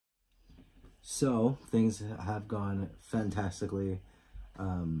So things have gone fantastically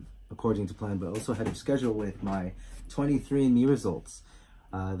according to plan, but also ahead of schedule with my 23andMe results.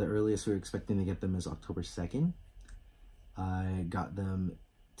 The earliest we're expecting to get them is October 2nd. I got them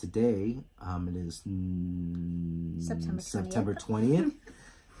today. It is September 20th.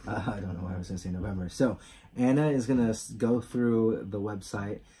 I don't know why I was going to say November. So Anna is going to go through the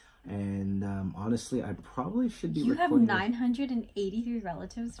website, and honestly, I probably should be recording. You have 983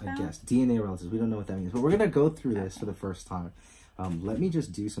 relatives found? I guess. DNA relatives. We don't know what that means. But we're going to go through this for the first time. Let me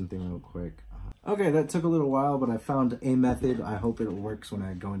just do something real quick. Okay, that took a little while, but I found a method. I hope it works when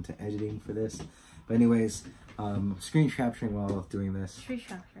I go into editing for this. But anyways, screen capturing while doing this. Screen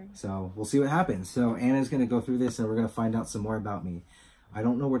capturing. So we'll see what happens. So Anna's going to go through this, and we're going to find out some more about me. I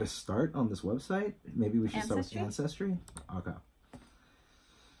don't know where to start on this website. Maybe we should start with Ancestry? Okay.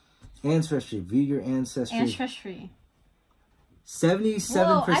 Ancestry. View your ancestry. Ancestry. 77%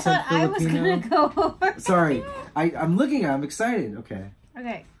 Whoa, I thought Filipino. I was going to go over. Sorry. I'm looking at it. I'm excited. Okay.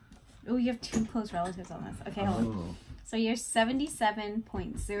 Okay. Oh, you have 2 close relatives on this. Okay, hold on. So you're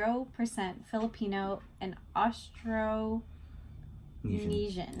 77.0% Filipino and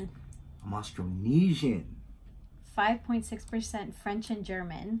Austronesian. I'm Austronesian. 5.6% French and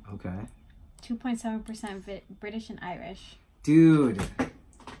German. Okay. 2.7% British and Irish. Dude,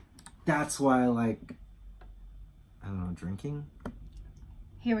 that's why I like, I don't know, drinking.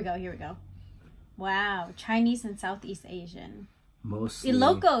 Here we go. Wow. Chinese and Southeast Asian. Mostly.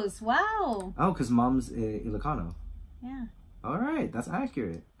 Ilocos. Wow. Oh, because mom's Ilocano. Yeah. All right. That's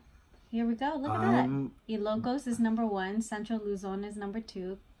accurate. Here we go. Look at that. Ilocos is number 1. Central Luzon is number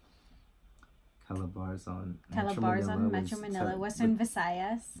 2. Calabarzon, Metro Manila, Western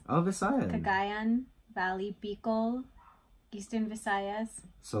Visayas. Oh, Visayas. Cagayan, Valley, Bicol, Eastern Visayas.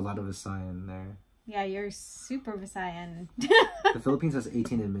 So a lot of Visayan there. Yeah, you're super Visayan. The Philippines has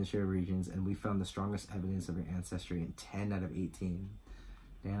 18 administrative regions, and we found the strongest evidence of your ancestry in 10 out of 18.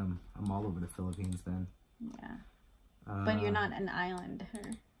 Damn, I'm all over the Philippines then. Yeah. But you're not an islander.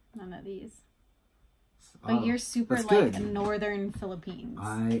 None of these. But you're super like northern Philippines.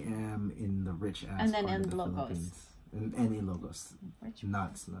 I am in the rich ass and then part in of the Ilocos. Philippines. And in Ilocos. Rich.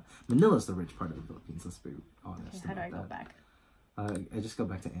 Not Manila's the rich part of the Philippines, let's be honest. Okay, how do I go back? I just go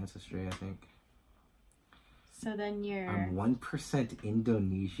back to Ancestry, I think. So then you're... I'm 1%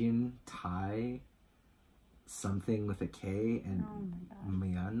 Indonesian, Thai, something with a K, and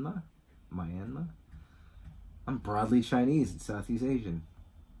Myanmar. I'm broadly Chinese and Southeast Asian.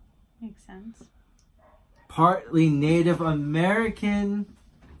 Makes sense. Partly Native American.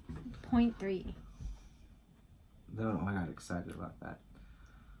 0.3. No, I got excited about that.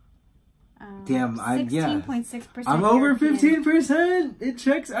 Damn, 16.6%. I'm over 15%. It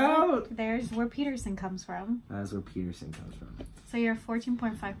checks out. There's where Peterson comes from. That's where Peterson comes from. So you're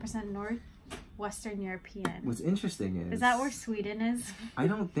 14.5% Northwestern European. What's interesting is that where Sweden is? I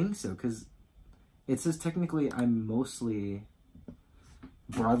don't think so, because it says technically I'm mostly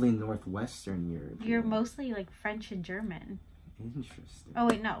broadly Northwestern Europe. You're mostly like French and German. Interesting. Oh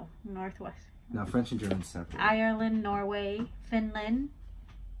wait, no, Northwest. No, French and German separate. Ireland, Norway, Finland.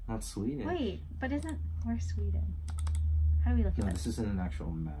 Not Sweden. Wait, but where's Sweden? How do we look at this? No, this isn't an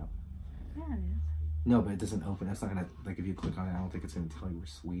actual map. Yeah, it is. No, but it doesn't open. It's not gonna, like, if you click on it, I don't think it's gonna tell you where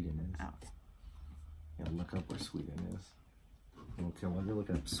Sweden is. Oh. Yeah, look up where Sweden is. Okay, well, you look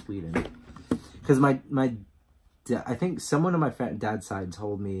up Sweden. Because I think someone on my dad's side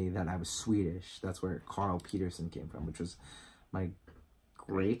told me that I was Swedish. That's where Carl Peterson came from, which was my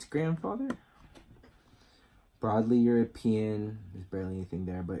great-grandfather. Broadly European. There's barely anything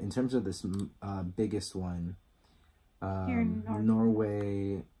there. But in terms of this biggest one,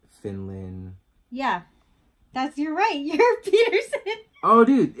 Norway, Finland. Yeah. You're right. You're Peterson. Oh,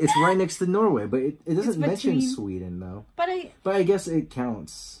 dude, it's right next to Norway, but it doesn't mention Sweden, though. But I guess it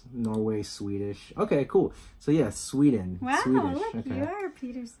counts. Norway, Swedish. Okay, cool. So, yeah, Sweden. Wow, Swedish. look, okay. you are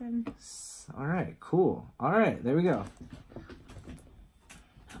Peterson. All right, cool. All right, there we go.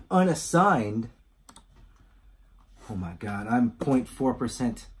 Unassigned. Oh, my God. I'm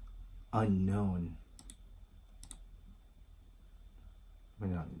 0.4% unknown. We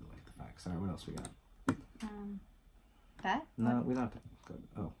don't need to like the facts. All right, what else we got? That? No, we don't have to go.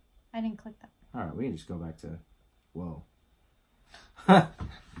 Oh. I didn't click that. All right, we can just go back to, whoa.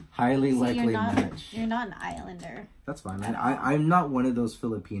 Highly likely match. You're not an islander. That's fine. I'm not one of those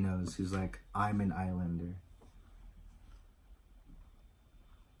Filipinos who's like, I'm an islander.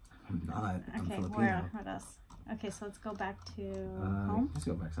 I'm not. I'm Filipino. What else? Okay, so let's go back to home. Let's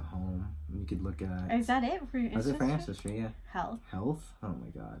go back to home. You could look at... Is that it for ancestry? That's it for ancestry, yeah. Health. Health? Oh my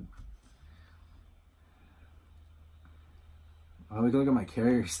God. Oh, we can look at my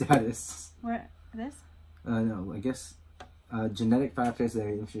carrier status. What? This? No, I guess genetic factors that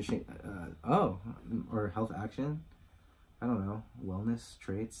interesting. Or health action. I don't know. Wellness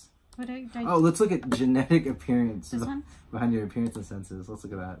traits. What do I Oh, let's look at genetic appearance. This one? Behind your appearance and senses. Let's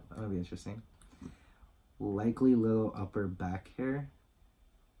look at that. That'll be interesting. Likely little upper back hair.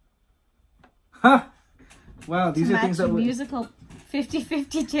 Huh! Wow, these are things that would... musical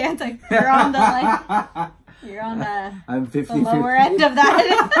 50-50 chance. Like, you're on the, like... You're on the, I'm 50, the lower end of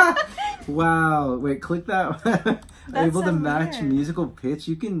that. Wow. Wait, click that. Able to match weird. musical pitch.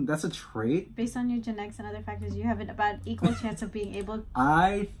 You can... That's a trait? Based on your genetics and other factors, you have an about equal chance of being able...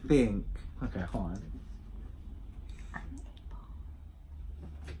 I think... Okay, hold on.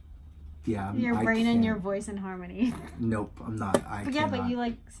 Yeah, your brain and your voice in harmony. Nope, I'm not. But you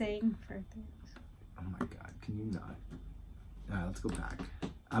like saying for things. Oh my god, can you not? Alright, let's go back.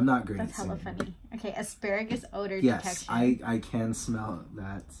 I'm not great That's at hella singing. funny. Okay, asparagus odor yes, detection. I can smell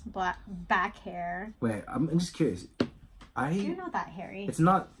that. Black back hair. Wait, I'm just curious. You're not that hairy. It's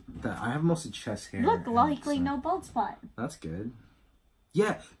not that. I have mostly chest hair. Look, likely no bald spot. That's good.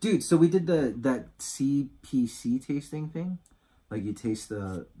 Yeah, dude, so we did that CPC tasting thing. Like you taste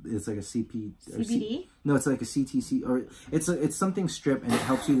it's like a CBD? No, it's like a CTC, or it's something strip, and it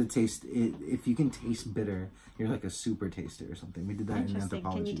helps you to taste it. If you can taste bitter, you're like a super taster or something. We did that in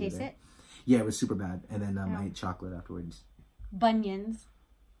anthropology. Can you taste it? Yeah, it was super bad. And then I ate chocolate afterwards. Bunions.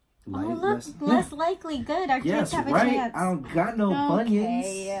 Less likely. Good. Our kids have a right. chance. I don't got no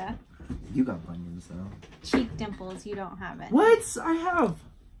bunions. Yeah. You got bunions though. Cheek dimples. You don't have it. What? I have.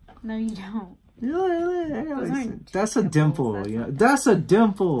 No, you don't. That's a dimple. Yeah, that's a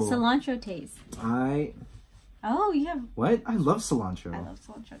dimple. Cilantro taste. Oh, you have. What? I love cilantro. I love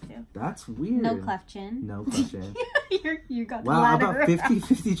cilantro too. That's weird. No cleft chin. No cleft chin. you got. Wow, about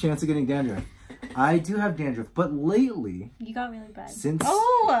 50-50 chance of getting dandruff. I do have dandruff, but lately. You got really bad.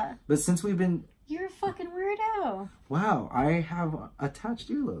 But since we've been. You're a fucking weirdo. Wow, I have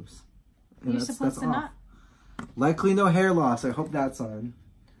attached earlobes. You're supposed to not. Likely no hair loss. I hope that's on.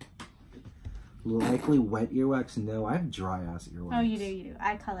 Likely wet earwax. No, I have dry ass earwax. Oh, you do.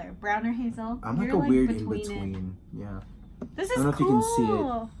 Eye color. Brown or hazel? I'm like a weird in between. Yeah. This is I don't know if you can see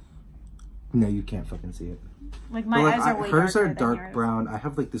it. No, you can't fucking see it. Like my eyes are way hers darker are dark than yours. brown. I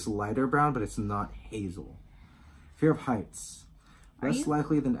have like this lighter brown, but it's not hazel. Fear of heights. Less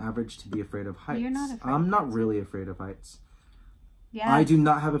likely than average to be afraid of heights. You're not afraid. I'm not really afraid of heights. Yeah. I do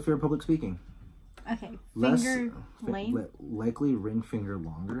not have a fear of public speaking. Okay. Finger length. Likely ring finger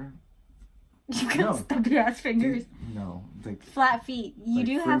longer. You got stubby ass fingers. No, like flat feet. You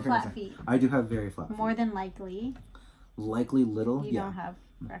do have flat feet. I do have very flat feet. More than likely. Likely little. You don't have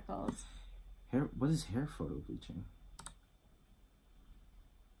freckles. Hair. What is hair photo bleaching?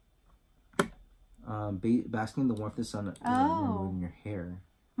 Basking in the warmth of the sun. In your hair.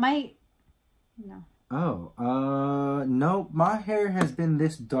 No. Oh. No. My hair has been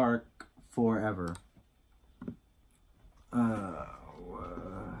this dark forever.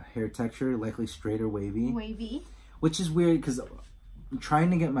 Hair texture, likely straight or wavy. Wavy. Which is weird because I'm trying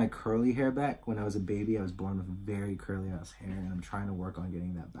to get my curly hair back. When I was a baby, I was born with very curly ass hair, and I'm trying to work on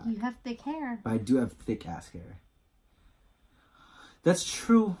getting that back. You have thick hair. But I do have thick ass hair. That's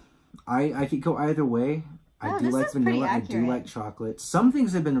true. I could go either way. I do like vanilla. I do like chocolate. Some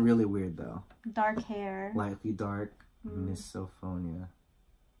things have been really weird though. Dark hair. Likely dark. Misophonia.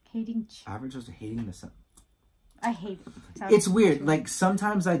 Hating. Average was hating the sun. I hate it. It's weird. Like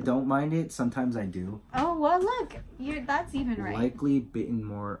sometimes I don't mind it. Sometimes I do. Oh well, look. That's even right. Likely bitten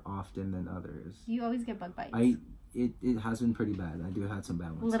more often than others. You always get bug bites. It has been pretty bad. I do have some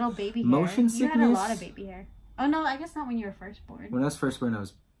bad ones. Little baby hair. Motion sickness. You had a lot of baby hair. Oh no, I guess not when you were first born. When I was first born, I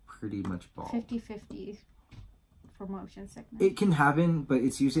was pretty much bald. 50-50 for motion sickness. It can happen, but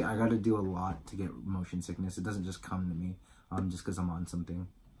it's usually I got to do a lot to get motion sickness. It doesn't just come to me. Just because I'm on something.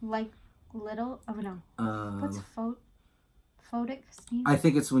 Like little. Oh no. What's photic sneeze? I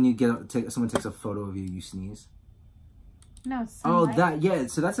think it's when you someone takes a photo of you, you sneeze. No. Yeah.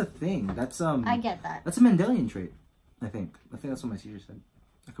 So that's a thing. That's I get that. That's a Mendelian trait. I think that's what my teacher said.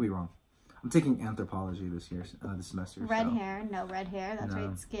 I could be wrong. I'm taking anthropology this semester. Red hair, no red hair. That's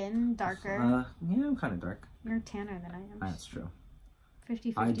right. Skin darker. Yeah, I'm kind of dark. You're tanner than I am. That's true.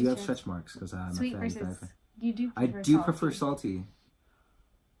 50-50. I do have stretch marks because I'm sweet versus. You do. I do prefer salty.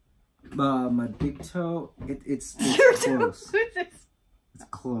 My big toe, it's close. It's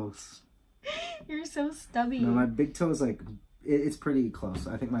close. You're so stubby. No, my big toe is like it's pretty close.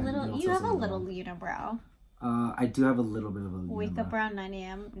 I think my you have a little unibrow. I do have a little bit of a unibrow. Wake up around 9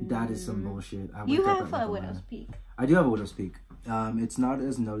 a.m. That is some bullshit. You have a widow's peak. I do have a widow's peak. It's not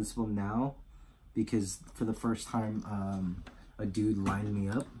as noticeable now because for the first time a dude lined me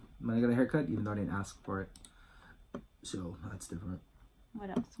up when I got a haircut, even though I didn't ask for it. So that's different. What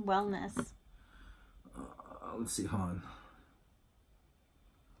else? Wellness. Let's see, hold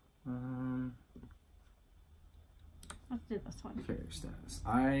on. Let's do this one. Carrier status.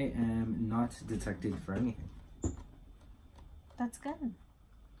 I am not detected for anything. That's good.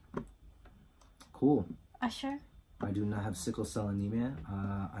 Cool. Usher. I do not have sickle cell anemia.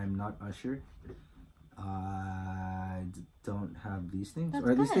 I'm not Usher. I don't have these things, That's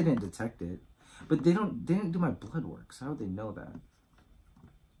or at least they good. didn't detect it. But they didn't do my blood work, so how would they know that?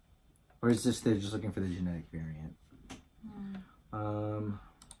 Or is this they're just looking for the genetic variant?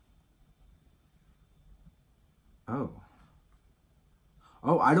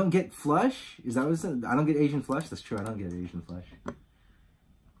 Oh, I don't get flush? Is that what it said? I don't get Asian flush? That's true, I don't get Asian flush.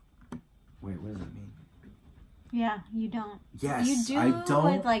 Wait, what does that mean? Yeah, you don't. Yes, you do I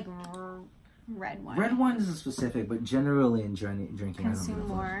don't. With like red wine. Red wine is a specific, but generally in drinking, Consume I don't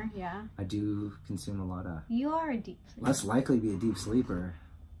more, yeah. I do consume a lot of. You are a deep sleeper. Less likely to be a deep sleeper.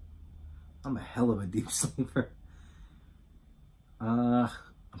 I'm a hell of a deep sleeper. I'm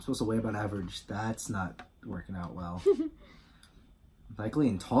supposed to weigh about average. That's not working out well. Likely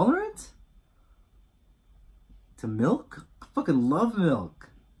intolerant to milk? I fucking love milk.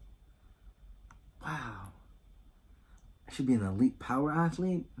 Wow. I should be an elite power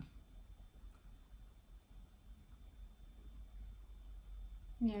athlete.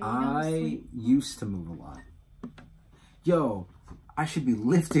 Yeah, I used to move a lot. Yo, I should be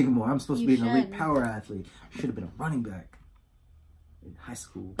lifting more. I'm supposed to be an elite power athlete. I should have been a running back in high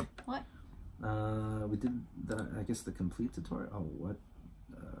school. What? We did I guess the complete tutorial. Oh, what?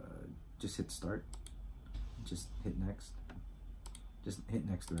 Just hit start. Just hit next. Just hit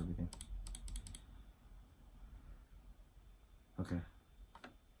next to everything. Okay.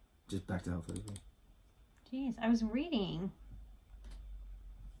 Just back to health everything. Jeez, I was reading.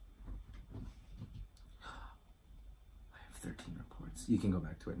 I have 13 reports. You can go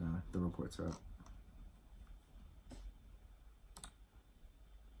back to it now. The reports are up.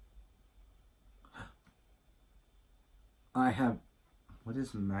 I have... What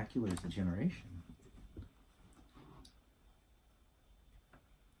is macular degeneration?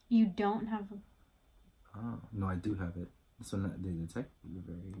 You don't have... Oh, no, I do have it. So they detect the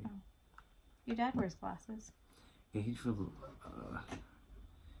very... Oh. Your dad wears glasses. Age is the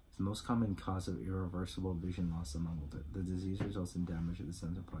most common cause of irreversible vision loss among the disease results in damage of the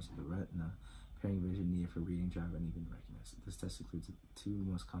central parts of the retina, impairing vision needed for reading, drive, and even recognition. This test includes the two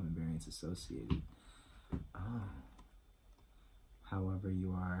most common variants associated. Oh. However,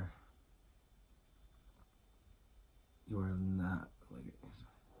 you are not like.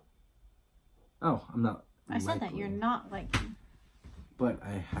 Oh, I'm not. I said that you're not like. But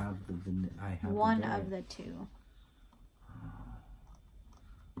I have one of the two.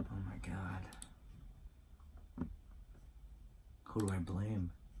 Oh my god. Who do I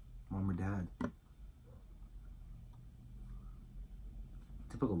blame? Mom or dad?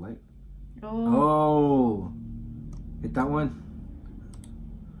 Typical light. Oh. Hit that one.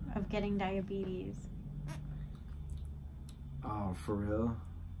 Of getting diabetes. Oh, for real?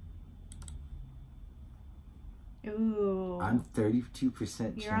 Ooh. I'm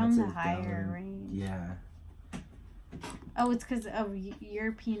 32% You're on the higher range. Yeah. Oh, it's because of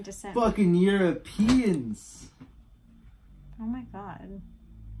European descent. Fucking Europeans! Oh my god.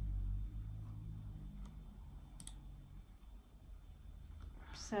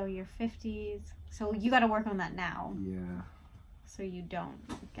 So your 50s. So you got to work on that now. Yeah. So you don't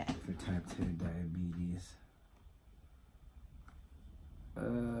get it. For type 2 diabetes. I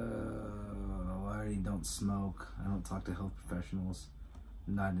already don't smoke. I don't talk to health professionals.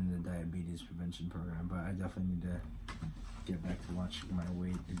 I'm not in the diabetes prevention program, but I definitely need to get back to watching my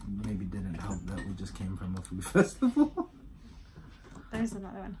weight. It maybe didn't help that we just came from a food festival. There's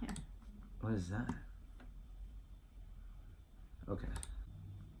another one here. What is that? Okay.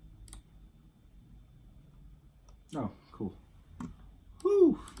 Oh, cool.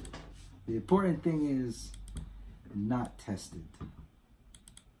 Whew. The important thing is not tested.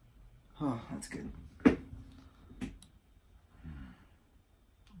 Oh, that's good.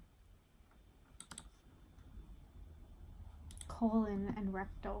 Colon and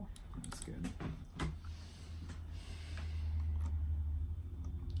rectal. That's good.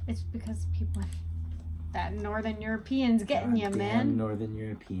 It's because people, that Northern Europeans getting you, man. Northern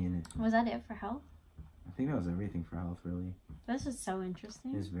European. Was that it for health? I think that was everything for health, really. This is so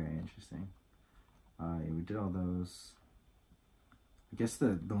interesting. It's very interesting. Yeah, we did all those. I guess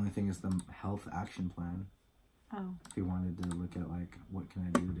the only thing is the health action plan. Oh. If you wanted to look at, like, what can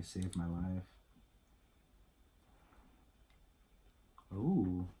I do to save my life?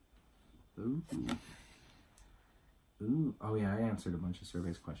 Ooh. Ooh. Ooh. Oh yeah, I answered a bunch of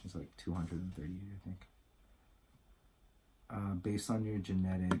surveys questions, like 238, I think. Based on your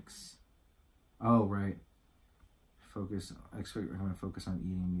genetics. Oh, right. Expert recommend focus on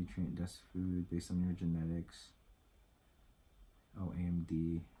eating nutrient-dense food based on your genetics. Oh,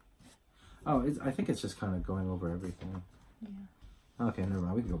 AMD. Oh, I think it's just kind of going over everything. Yeah. Okay, never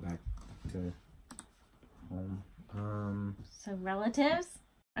mind. We can go back to home. So relatives?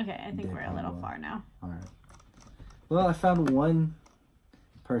 Okay, I think we're a little far now. All right. Well, I found one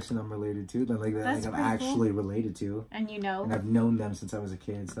person I'm related to, that I'm actually cool. Related to. And you know? And I've known them since I was a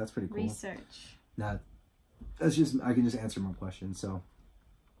kid, so that's pretty cool. Research. That's just, I can just answer more questions, so.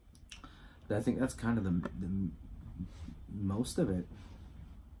 I think that's kind of the most of it.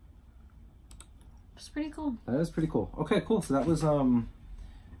 It's pretty cool. That is pretty cool. Okay, cool. So that was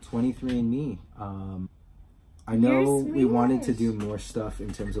 23andMe. I know we wanted to do more stuff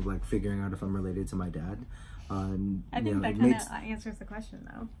in terms of like figuring out if I'm related to my dad. I think that kind of answers the question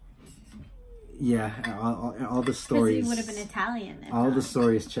though. Yeah, all the stories. Because he would have been Italian. All the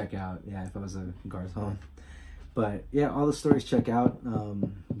stories check out. Yeah, if I was a Garzon. But yeah, all the stories check out.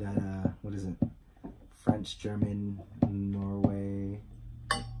 What is it? French, German,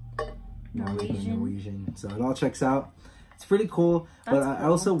 Norwegian. So it all checks out. It's pretty cool. That's but I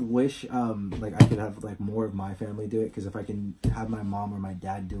also wish like I could have like more of my family do it, because if I can have my mom or my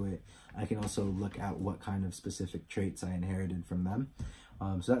dad do it, I can also look at what kind of specific traits I inherited from them.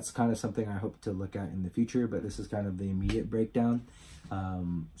 So that's kind of something I hope to look at in the future, but this is kind of the immediate breakdown.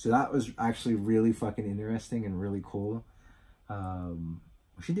 So that was actually really fucking interesting and really cool.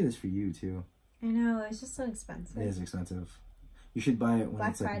 We should do this for you too. I know, it's just so expensive. It is expensive. You should buy it when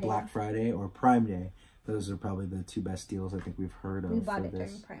it's like Black Friday or Prime Day. Those are probably the two best deals I think we've heard of. We bought it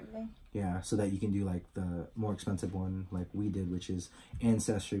during Prime Day. Yeah, so that you can do like the more expensive one like we did, which is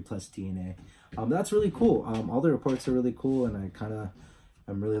Ancestry plus DNA. That's really cool. All the reports are really cool, and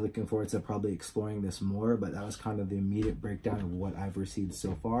I'm really looking forward to probably exploring this more, but that was kind of the immediate breakdown of what I've received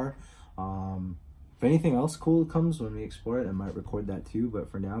so far. If anything else cool comes when we explore it, I might record that too, but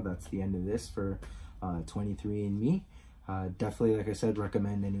for now, that's the end of this for 23andMe. Definitely, like I said,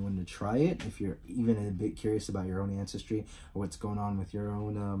 recommend anyone to try it if you're even a bit curious about your own ancestry or what's going on with your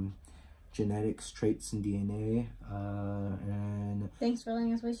own genetics, traits, and DNA. And thanks for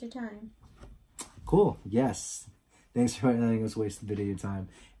letting us waste your time. Cool. Yes. Thanks for letting us waste a bit of your time,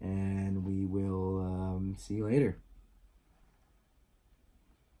 and we will see you later.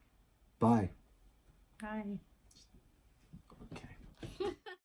 Bye. Bye.